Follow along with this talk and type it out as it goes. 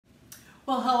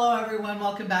Well, hello everyone.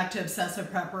 Welcome back to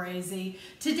Obsessive Prepper.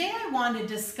 Today I want to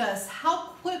discuss how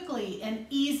quickly and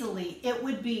easily it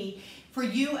would be for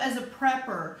you as a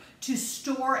prepper to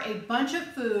store a bunch of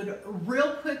food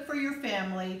real quick for your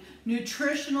family,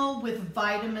 nutritional with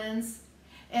vitamins,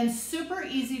 and super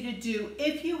easy to do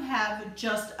if you have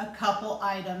just a couple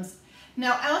items.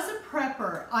 Now, as a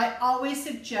prepper, I always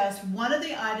suggest one of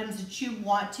the items that you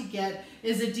want to get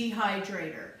is a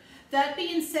dehydrator. That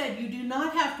being said, you do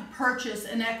not have to purchase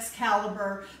an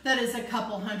Excalibur that is a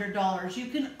couple $100s. You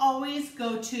can always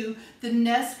go to the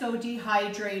Nesco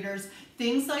dehydrators,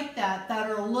 things like that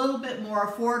are a little bit more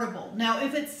affordable. Now,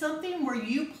 if it's something where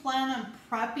you plan on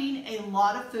prepping a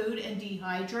lot of food and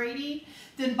dehydrating,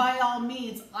 then by all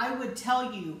means, I would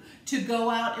tell you to go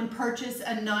out and purchase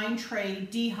a 9-tray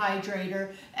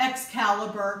dehydrator,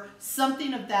 Excalibur,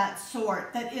 something of that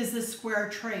sort that is the square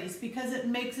trays, because it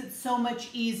makes it so much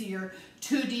easier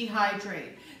to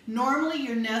dehydrate. Normally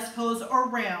your Nescos are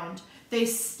round. They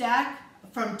stack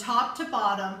from top to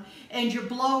bottom, and your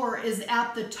blower is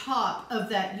at the top of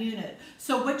that unit.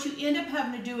 So what you end up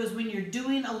having to do is when you're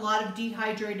doing a lot of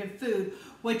dehydrated food,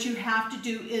 what you have to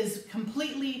do is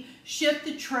completely shift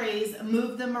the trays,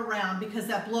 move them around, because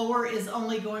that blower is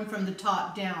only going from the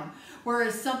top down.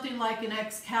 Whereas something like an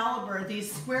Excalibur,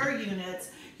 these square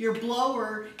units, your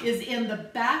blower is in the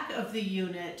back of the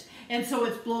unit, and so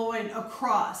it's blowing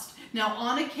across. Now,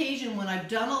 on occasion, when I've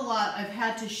done a lot, I've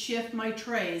had to shift my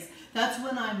trays. That's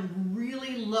when I'm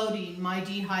really loading my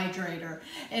dehydrator.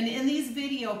 And in these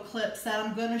video clips that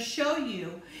I'm going to show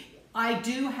you, I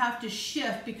do have to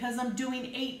shift because I'm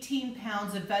doing 18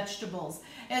 pounds of vegetables.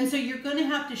 And so you're going to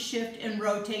have to shift and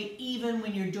rotate even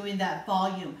when you're doing that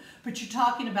volume. But you're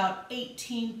talking about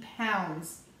 18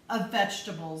 pounds of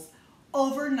vegetables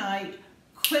overnight,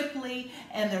 quickly,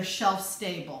 and they're shelf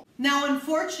stable. Now,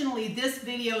 unfortunately, this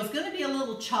video is going to be a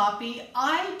little choppy.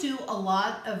 I do a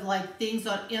lot of things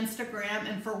on Instagram,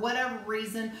 and for whatever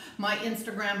reason, my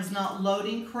Instagram is not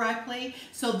loading correctly.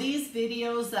 So these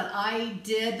videos that I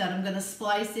did that I'm going to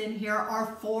splice in here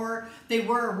they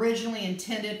were originally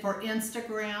intended for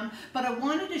Instagram, but I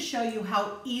wanted to show you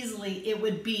how easily it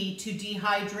would be to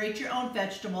dehydrate your own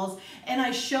vegetables, and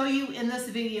I show you in this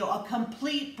video a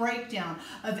complete breakdown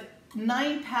of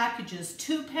 9 packages,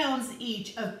 2 pounds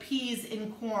each of peas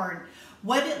and corn,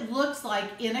 what it looks like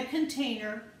in a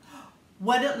container,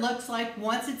 what it looks like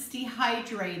once it's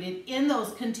dehydrated in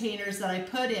those containers that I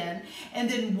put in, and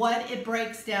then what it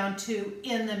breaks down to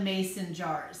in the mason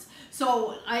jars.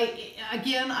 So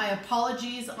again, I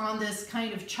apologize on this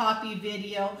kind of choppy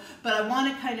video, but I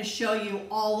want to kind of show you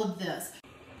all of this.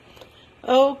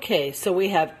 Okay, so we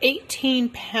have 18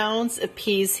 pounds of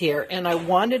peas here, and I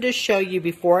wanted to show you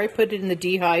before I put it in the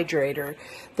dehydrator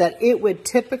that it would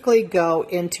typically go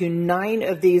into 9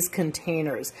 of these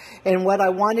containers. And what I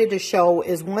wanted to show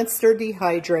is once they're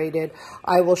dehydrated,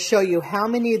 I will show you how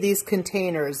many of these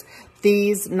containers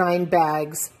these 9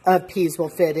 bags of peas will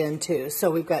fit into.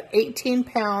 So we've got 18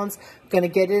 pounds, I'm going to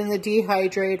get it in the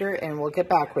dehydrator, and we'll get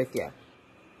back with you.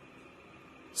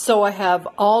 So I have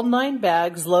all 9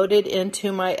 bags loaded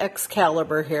into my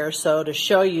Excalibur here. So to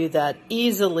show you that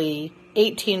easily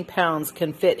 18 pounds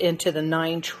can fit into the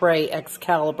 9-tray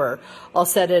Excalibur, I'll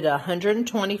set it at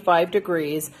 125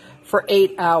 degrees for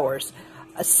 8 hours.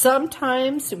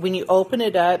 Sometimes when you open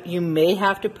it up, you may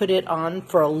have to put it on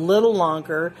for a little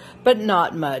longer, but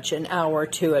not much, an hour or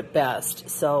 2 at best.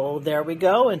 So there we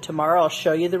go, and tomorrow I'll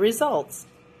show you the results.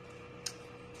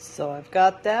 So I've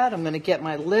got that. I'm going to get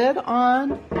my lid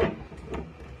on.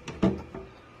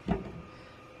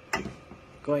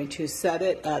 Going to set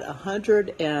it at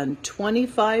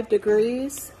 125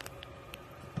 degrees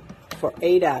for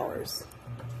 8 hours.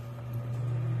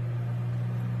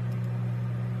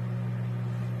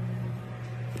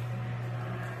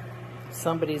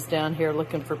 Somebody's down here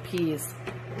looking for peas.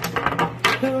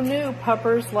 Who knew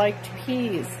puppers liked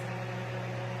peas?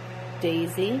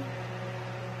 Daisy.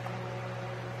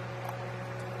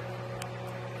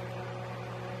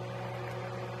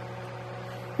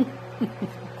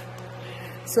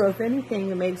 So if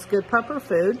anything, it makes good pupper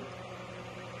food.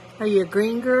 Are you a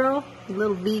green girl? A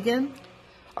little vegan?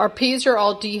 Our peas are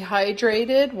all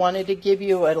dehydrated. Wanted to give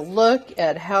you a look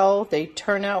at how they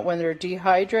turn out when they're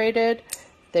dehydrated.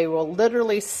 They will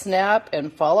literally snap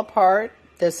and fall apart.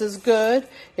 This is good.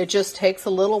 It just takes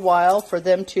a little while for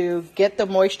them to get the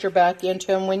moisture back into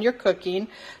them when you're cooking.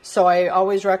 So I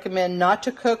always recommend not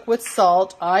to cook with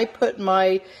salt. I put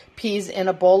my peas in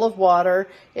a bowl of water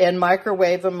and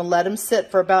microwave them and let them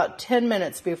sit for about 10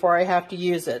 minutes before I have to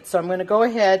use it. So I'm going to go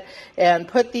ahead and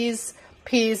put these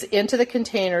peas into the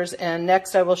containers, and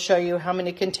next I will show you how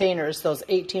many containers those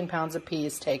 18 pounds of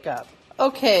peas take up.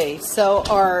 Okay, so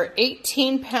our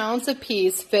 18 pounds of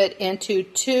peas fit into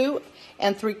 2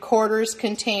 3/4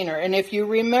 container. And if you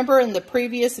remember in the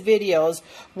previous videos,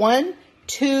 1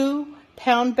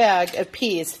 2-pound bag of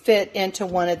peas fit into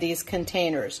one of these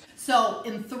containers. So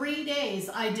in 3 days,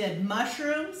 I did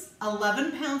mushrooms,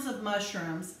 11 pounds of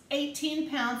mushrooms, 18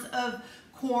 pounds of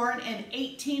corn, and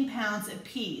 18 pounds of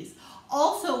peas.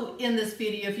 Also in this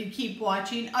video, if you keep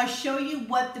watching, I show you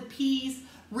what the peas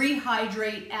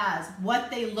rehydrate as, what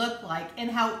they look like,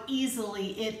 and how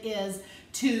easily it is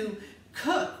to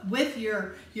cook with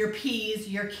your peas,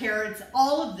 your carrots,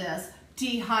 all of this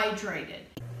dehydrated.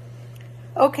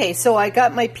 Okay, so I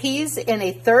got my peas in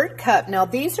a 1/3 cup. Now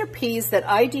these are peas that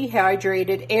I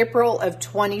dehydrated April of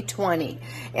 2020.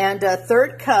 And a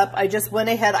 1/3 cup, I just went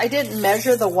ahead, I didn't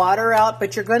measure the water out,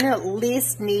 but you're going to at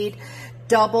least need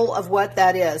double of what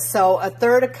that is. So a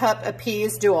 1/3 cup of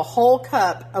peas, do a whole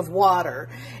cup of water.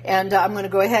 And I'm going to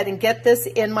go ahead and get this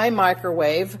in my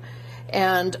microwave.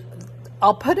 And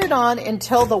I'll put it on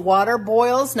until the water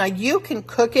boils. Now you can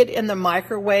cook it in the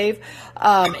microwave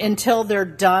until they're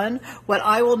done. What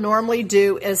I will normally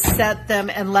do is set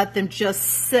them and let them just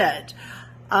sit.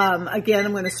 Again,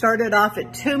 I'm going to start it off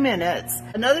at 2 minutes.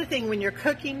 Another thing, when you're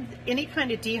cooking any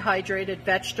kind of dehydrated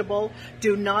vegetable,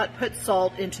 do not put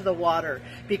salt into the water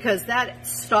because that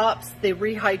stops the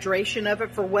rehydration of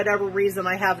it for whatever reason.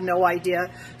 I have no idea.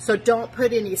 So don't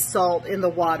put any salt in the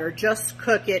water. Just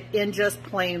cook it in just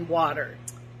plain water.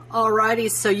 Alrighty,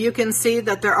 so you can see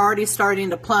that they're already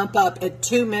starting to plump up at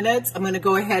 2 minutes. I'm going to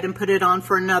go ahead and put it on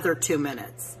for another 2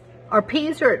 minutes. Our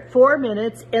peas are at 4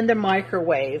 minutes in the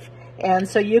microwave. And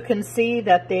so you can see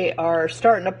that they are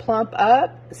starting to plump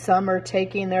up. Some are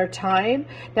taking their time.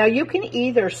 Now you can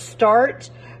either start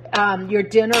your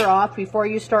dinner off before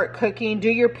you start cooking.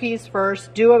 Do your peas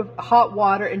first, do a hot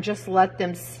water and just let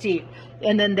them steep.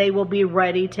 And then they will be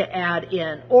ready to add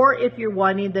in. Or if you're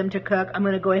wanting them to cook, I'm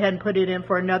going to go ahead and put it in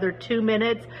for another 2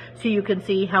 minutes so you can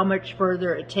see how much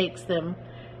further it takes them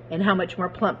and how much more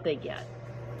plump they get.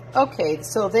 Okay,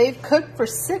 so they've cooked for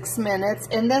 6 minutes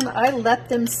and then I let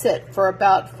them sit for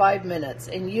about 5 minutes.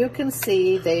 And you can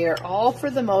see they are all, for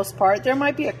the most part, there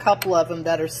might be a couple of them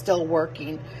that are still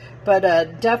working, but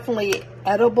definitely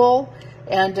edible.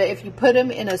 And if you put them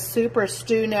in a soup or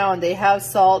stew now and they have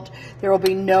salt, there will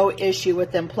be no issue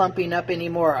with them plumping up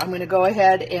anymore. I'm going to go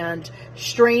ahead and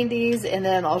strain these and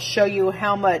then I'll show you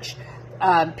how much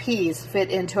peas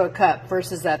fit into a cup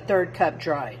versus that 1/3 cup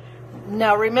dry.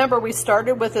 Now remember, we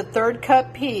started with a 1/3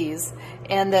 cup peas,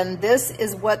 and then this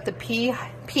is what the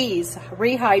peas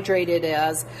rehydrated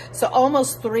as. So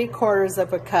almost 3/4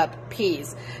 of a cup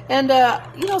peas. And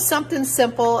you know, something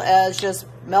simple as just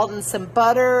melting some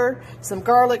butter, some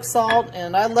garlic salt,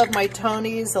 and I love my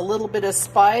Tony's, a little bit of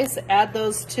spice, add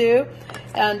those too,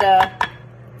 and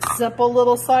simple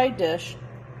little side dish.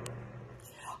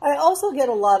 I also get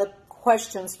a lot of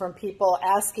questions from people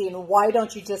asking, why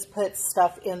don't you just put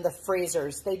stuff in the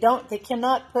freezers? They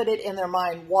cannot put it in their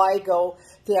mind, why go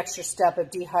the extra step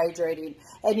of dehydrating?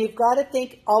 And you've got to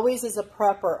think always as a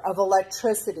prepper of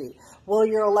electricity. Will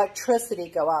your electricity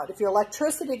go out? If your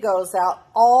electricity goes out,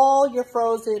 all your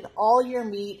frozen, all your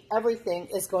meat, everything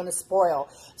is going to spoil.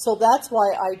 So that's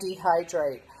why I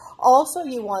dehydrate. Also,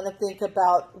 you want to think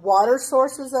about water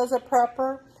sources as a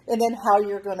prepper and then how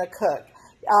you're going to cook.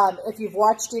 If you've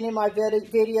watched any of my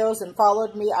videos and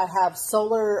followed me, I have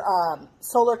solar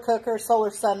cooker,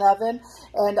 solar sun oven,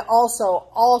 and also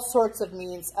all sorts of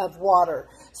means of water.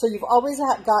 So you've always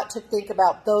got to think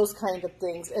about those kind of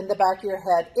things in the back of your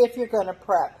head if you're going to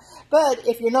prep. But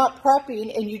if you're not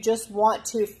prepping and you just want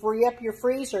to free up your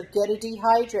freezer, get a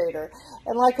dehydrator.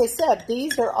 And like I said,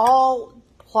 these are all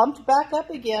plumped back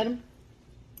up again.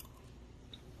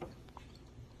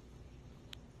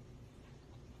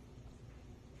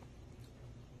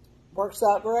 Works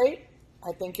out great.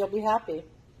 I think you'll be happy.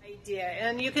 Idea.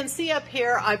 And you can see up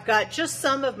here I've got just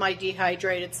some of my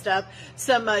dehydrated stuff,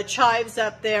 some chives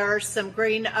up there, some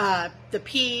green, the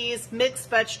peas, mixed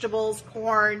vegetables,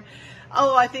 corn.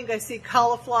 Oh, I think I see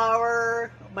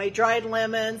cauliflower, my dried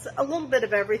lemons, a little bit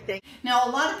of everything. Now, a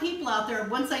lot of people out there,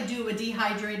 once I do a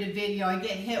dehydrated video, I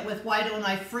get hit with, why don't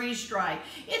I freeze dry?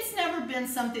 It's never been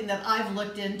something that I've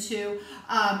looked into.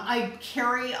 I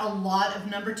carry a lot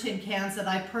of number 10 cans that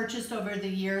I purchased over the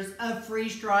years of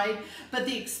freeze dried, but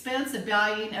the expense of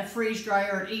buying a freeze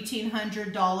dryer at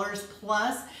 $1,800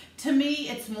 plus, to me,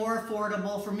 it's more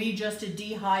affordable for me just to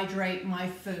dehydrate my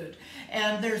food.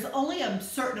 And there's only a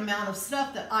certain amount of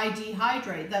stuff that I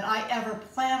dehydrate, that I ever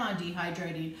plan on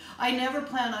dehydrating. I never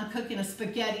plan on cooking a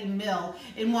spaghetti meal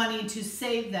and wanting to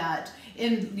save that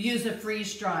and use a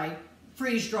freeze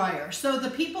freeze dryer. So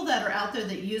the people that are out there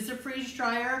that use a freeze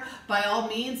dryer, by all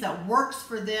means, that works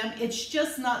for them. It's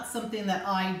just not something that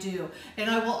I do. And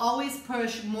I will always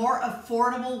push more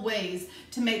affordable ways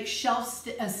to make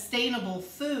shelf-sustainable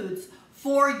foods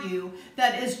for you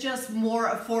that is just more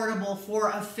affordable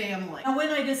for a family. And when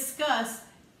I discuss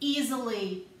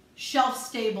easily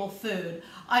shelf-stable food,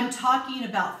 I'm talking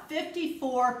about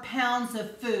 54 pounds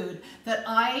of food that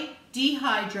I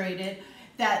dehydrated,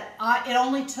 that it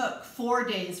only took 4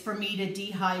 days for me to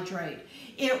dehydrate.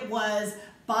 It was,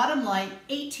 bottom line,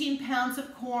 18 pounds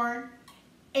of corn,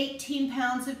 18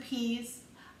 pounds of peas,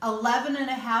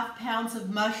 11.5 pounds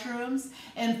of mushrooms,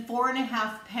 and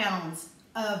 4.5 pounds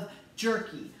of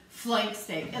jerky, flank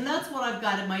steak. And that's what I've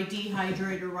got in my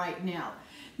dehydrator right now.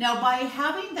 Now, by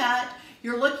having that,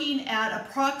 you're looking at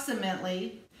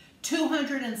approximately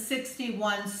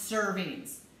 261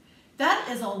 servings. That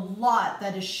is a lot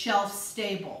that is shelf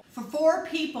stable. For 4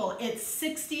 people, it's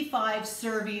 65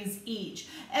 servings each,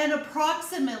 and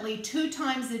approximately 2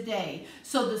 times a day.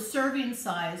 So the serving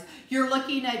size, you're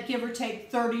looking at give or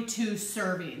take 32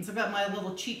 servings. I've got my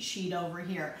little cheat sheet over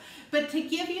here. But to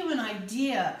give you an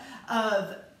idea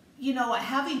of, you know,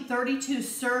 having 32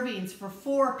 servings for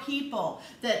 4 people,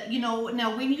 that, you know,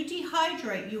 now when you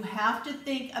dehydrate, you have to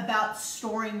think about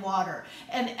storing water.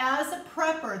 And as a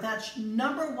prepper, that's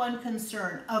 #1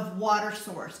 concern of water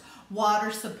source,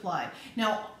 water supply.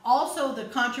 Now, also the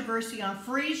controversy on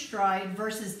freeze-dried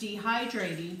versus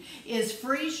dehydrating is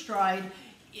freeze-dried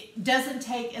doesn't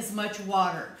take as much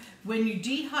water. When you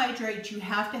dehydrate, you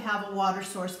have to have a water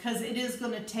source because it is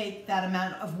going to take that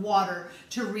amount of water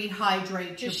to rehydrate your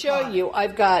product. To show you,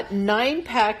 I've got 9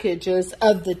 packages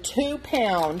of the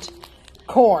 2-pound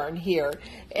corn here.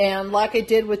 And like I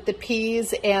did with the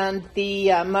peas and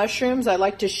the mushrooms, I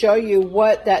like to show you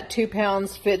what that 2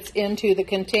 pounds fits into the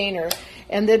container.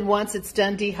 And then once it's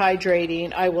done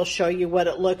dehydrating, I will show you what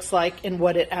it looks like and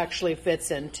what it actually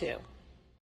fits into.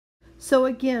 So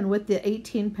again, with the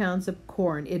 18 pounds of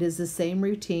corn, it is the same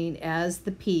routine as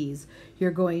the peas. You're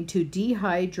going to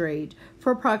dehydrate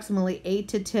for approximately 8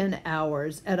 to 10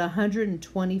 hours at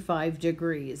 125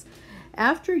 degrees.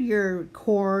 After your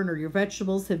corn or your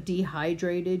vegetables have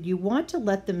dehydrated, you want to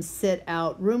let them sit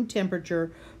out room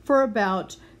temperature for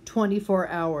about 24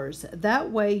 hours. That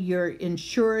way you're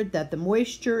ensured that the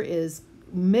moisture is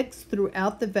mixed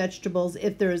throughout the vegetables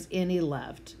if there is any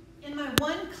left. In my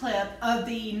one clip of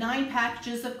the 9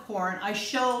 packages of corn, I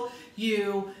show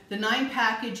you the 9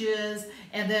 packages,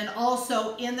 and then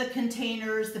also in the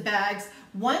containers, the bags.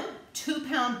 1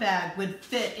 2-pound bag would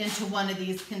fit into one of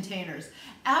these containers.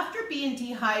 After being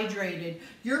dehydrated,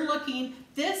 you're looking,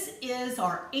 this is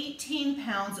our 18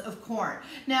 pounds of corn.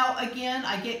 Now again,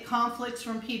 I get conflicts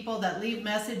from people that leave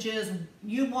messages,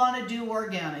 you want to do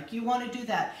organic, you want to do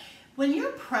that. When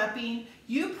you're prepping,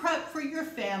 you prep for your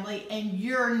family and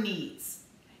your needs.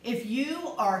 If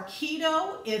you are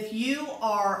keto, if you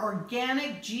are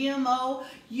organic, GMO,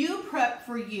 you prep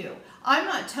for you. I'm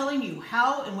not telling you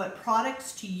how and what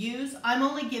products to use. I'm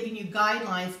only giving you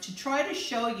guidelines to try to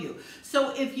show you.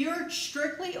 So if you're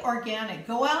strictly organic,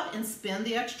 go out and spend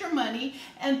the extra money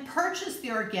and purchase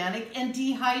the organic and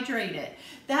dehydrate it.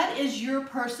 That is your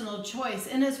personal choice.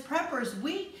 And as preppers,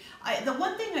 the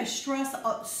one thing I stress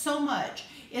so much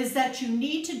is that you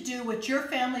need to do what your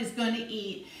family is going to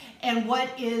eat and what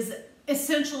is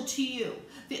essential to you.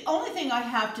 The only thing I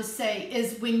have to say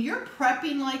is when you're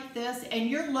prepping like this and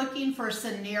you're looking for a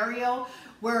scenario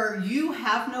where you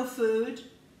have no food,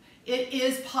 it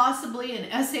is possibly an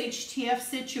SHTF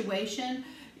situation,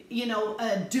 you know,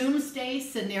 a doomsday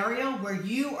scenario where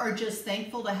you are just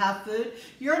thankful to have food,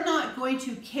 you're not going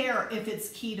to care if it's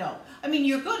keto. I mean,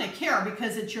 you're going to care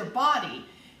because it's your body,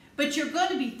 but you're going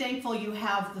to be thankful you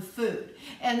have the food.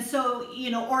 And so,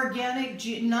 you know, organic,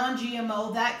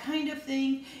 non-GMO, that kind of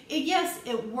thing, yes,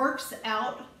 it works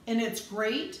out and it's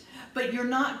great, but you're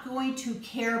not going to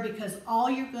care because all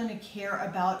you're going to care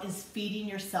about is feeding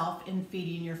yourself and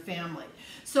feeding your family.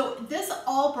 So this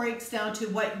all breaks down to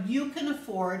what you can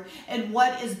afford and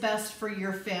what is best for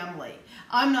your family.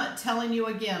 I'm not telling you,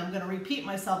 again, I'm going to repeat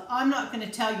myself, I'm not going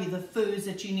to tell you the foods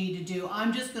that you need to do.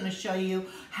 I'm just going to show you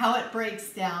how it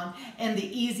breaks down and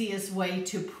the easiest way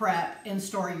to prep and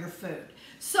store your food.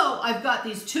 So I've got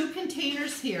these 2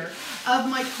 containers here of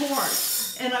my corn,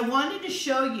 and I wanted to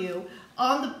show you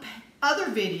on the other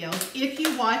videos, if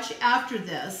you watch after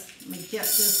this, let me get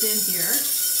this in here.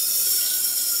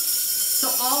 So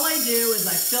all I do is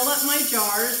I fill up my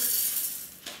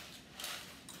jars,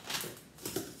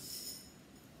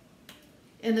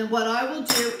 and then what I will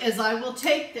do is I will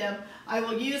take them, I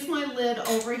will use my lid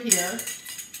over here,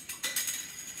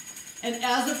 And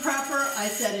as a prepper, I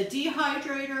said a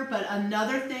dehydrator, but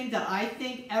another thing that I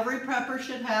think every prepper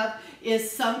should have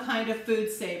is some kind of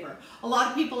food saver. A lot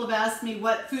of people have asked me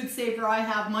what food saver I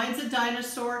have. Mine's a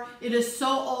dinosaur. It is so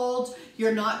old,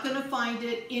 you're not going to find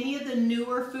it. Any of the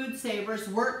newer food savers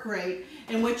work great.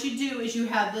 And what you do is you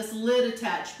have this lid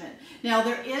attachment. Now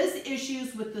there is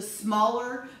issues with the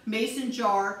smaller mason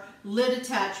jar lid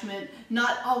attachment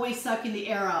not always sucking the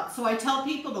air out. So I tell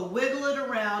people to wiggle it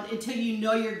around until you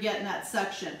know you're getting that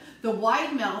suction. The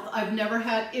wide mouth I've never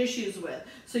had issues with.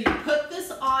 So you put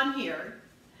this on here,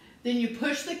 then you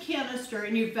push the canister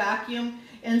and you vacuum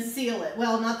and seal it.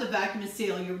 Well, not the vacuum and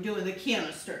seal, you're doing the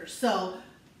canister. So,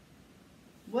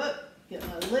 get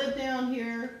my lid down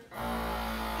here.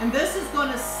 And this is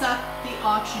going to suck the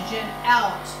oxygen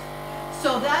out.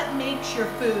 So that makes your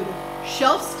food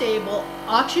shelf stable,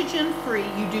 oxygen free.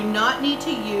 You do not need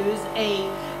to use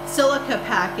a silica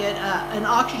packet, an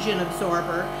oxygen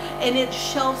absorber, and it's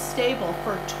shelf stable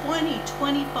for 20,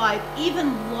 25,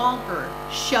 even longer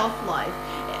shelf life.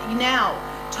 Now,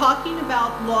 talking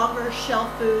about longer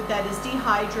shelf food that is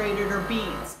dehydrated or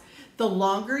beans. The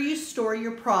longer you store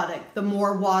your product, the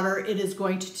more water it is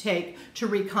going to take to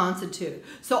reconstitute.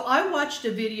 So I watched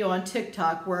a video on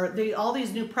TikTok where all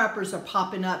these new preppers are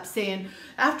popping up saying,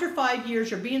 after 5 years,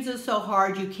 your beans are so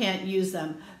hard you can't use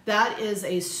them. That is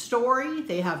a story.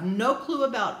 They have no clue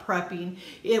about prepping.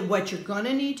 What you're going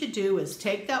to need to do is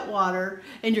take that water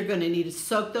and you're going to need to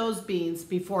soak those beans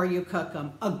before you cook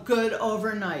them. A good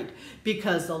overnight,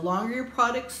 because the longer your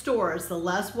product stores, the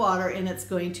less water, and it's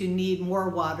going to need more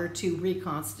water to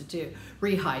reconstitute,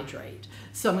 rehydrate.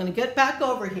 So I'm going to get back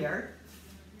over here.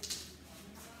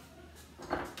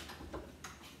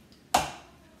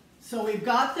 So we've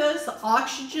got this,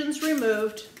 oxygen's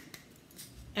removed.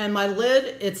 And my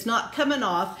lid, it's not coming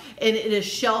off, and it is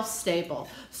shelf stable.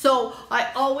 So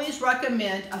I always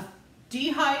recommend a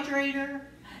dehydrator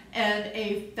and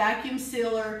a vacuum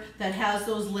sealer that has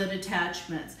those lid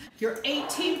attachments. Your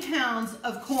 18 pounds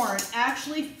of corn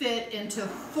actually fit into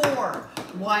 4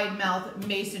 wide mouth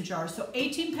mason jars. So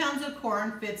 18 pounds of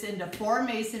corn fits into 4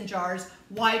 mason jars,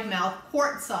 wide mouth,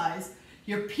 quart size.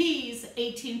 Your peas,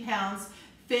 18 pounds,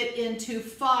 fit into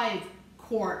 5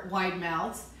 quart wide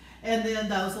mouths. And then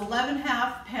those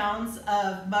 11.5 pounds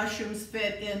of mushrooms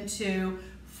fit into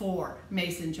 4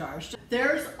 mason jars.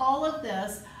 There's all of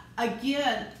this.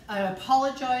 Again, I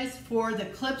apologize for the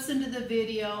clips into the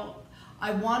video. I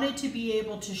wanted to be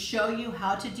able to show you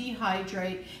how to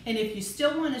dehydrate. And if you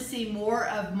still want to see more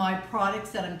of my products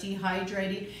that I'm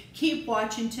dehydrating, keep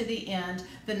watching to the end.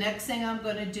 The next thing I'm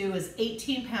going to do is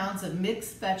 18 pounds of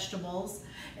mixed vegetables.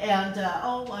 And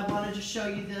I wanted to show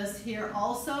you this here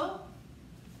also.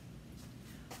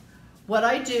 What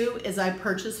I do is I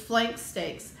purchase flank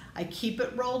steaks. I keep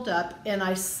it rolled up and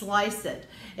I slice it,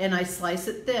 and I slice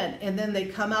it thin, and then they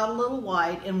come out a little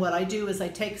wide, and what I do is I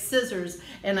take scissors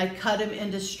and I cut them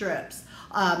into strips.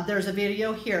 There's a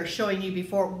video here showing you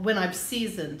before when I've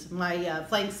seasoned my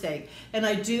flank steak, and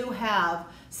I do have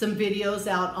some videos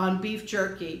out on beef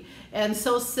jerky, and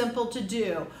so simple to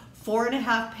do.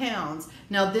 4.5 pounds.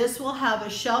 Now this will have a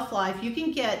shelf life you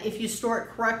can get, if you store it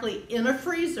correctly, in a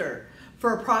freezer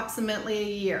for approximately a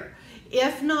year.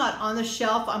 If not, on the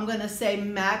shelf, I'm going to say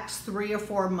max 3 or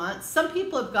 4 months. Some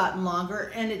people have gotten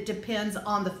longer, and it depends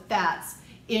on the fats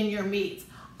in your meats.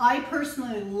 I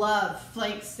personally love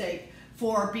flank steak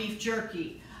for beef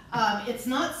jerky. It's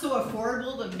not so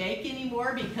affordable to make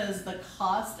anymore because the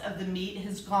cost of the meat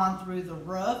has gone through the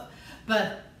roof,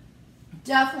 but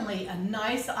definitely a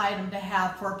nice item to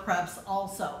have for preps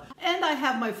also. And I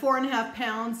have my 4.5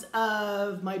 pounds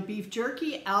of my beef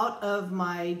jerky out of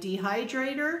my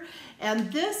dehydrator.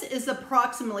 And this is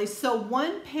approximately, so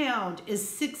 1 pound is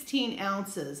 16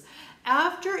 ounces.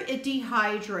 After it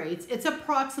dehydrates, it's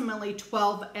approximately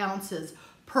 12 ounces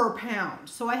per pound.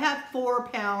 So I have 4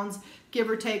 pounds, give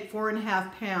or take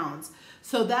 4.5 pounds.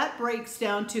 So that breaks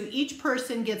down to each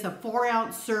person gets a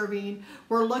 4-ounce serving.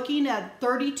 We're looking at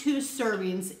 32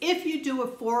 servings if you do a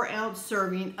 4-ounce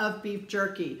serving of beef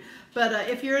jerky. But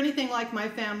if you're anything like my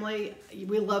family,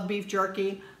 we love beef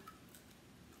jerky.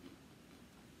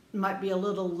 It might be a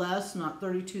little less, not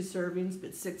 32 servings,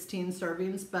 but 16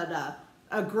 servings. But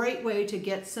a great way to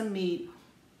get some meat,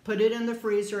 put it in the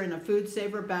freezer in a food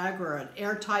saver bag or an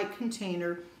airtight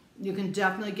container. You can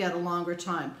definitely get a longer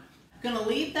time. I'm going to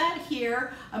leave that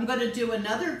here. I'm going to do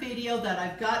another video that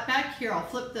I've got back here. I'll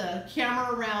flip the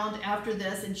camera around after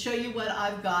this and show you what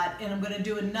I've got. And I'm going to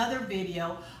do another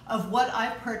video of what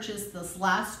I've purchased this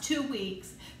last 2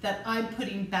 weeks that I'm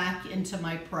putting back into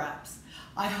my preps.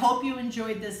 I hope you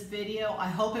enjoyed this video. I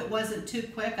hope it wasn't too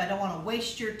quick. I don't want to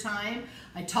waste your time.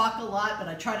 I talk a lot, but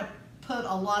I try to put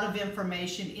a lot of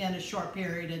information in a short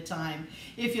period of time.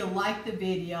 If you like the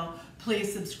video,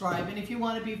 please subscribe. And if you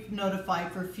want to be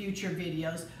notified for future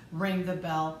videos, ring the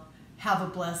bell. Have a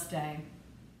blessed day.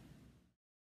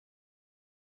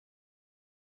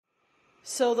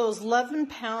 So those 11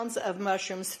 pounds of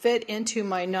mushrooms fit into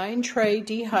my 9-tray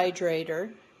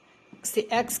dehydrator. It's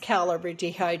the X-caliber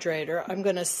dehydrator. I'm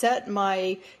going to set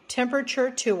my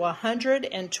temperature to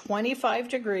 125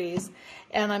 degrees,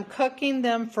 and I'm cooking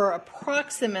them for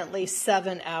approximately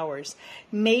 7 hours,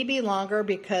 maybe longer,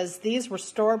 because these were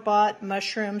store-bought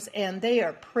mushrooms and they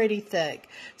are pretty thick,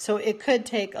 so it could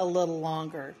take a little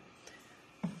longer.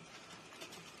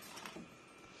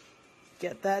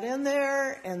 Get that in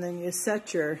there, and then you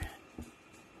set your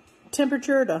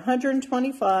temperature to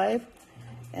 125.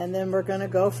 And then we're going to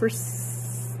go for,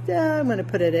 I'm going to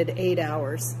put it at 8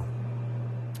 hours.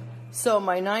 So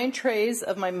my 9 trays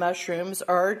of my mushrooms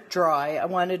are dry. I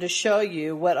wanted to show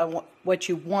you what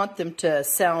you want them to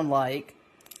sound like.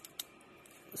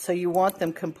 So you want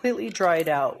them completely dried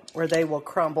out where they will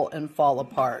crumble and fall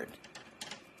apart.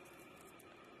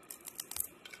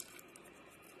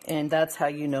 And that's how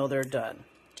you know they're done.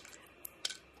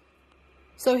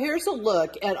 So here's a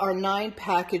look at our 9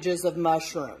 packages of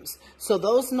mushrooms. So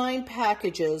those 9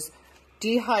 packages,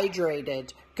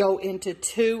 dehydrated, go into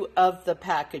 2 of the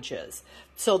packages.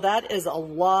 So that is a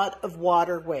lot of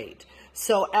water weight.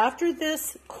 So after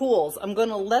this cools, I'm going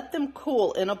to let them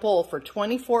cool in a bowl for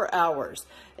 24 hours,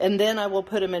 and then I will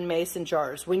put them in mason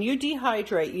jars. When you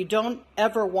dehydrate, you don't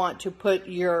ever want to put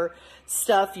your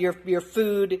stuff, your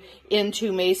food,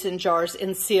 into mason jars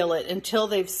and seal it until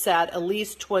they've sat at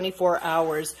least 24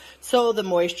 hours so the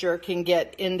moisture can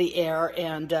get in the air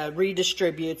and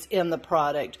redistributes in the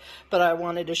product. But I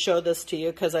wanted to show this to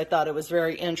you because I thought it was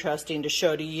very interesting to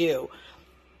show to you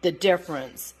the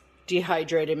difference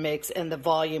dehydrated makes and the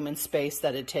volume and space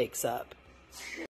that it takes up.